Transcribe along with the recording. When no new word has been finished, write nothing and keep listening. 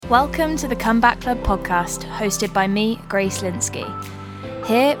Welcome to the Comeback Club podcast, hosted by me, Grace Linsky.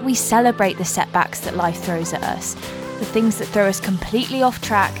 Here we celebrate the setbacks that life throws at us, the things that throw us completely off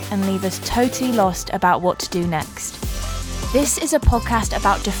track and leave us totally lost about what to do next. This is a podcast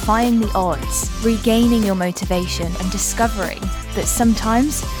about defying the odds, regaining your motivation and discovering that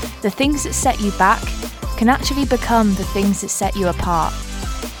sometimes the things that set you back can actually become the things that set you apart.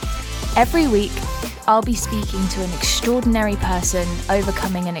 Every week, I'll be speaking to an extraordinary person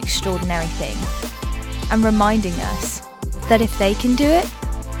overcoming an extraordinary thing and reminding us that if they can do it,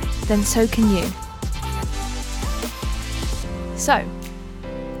 then so can you. So,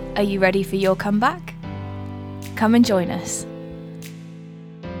 are you ready for your comeback? Come and join us.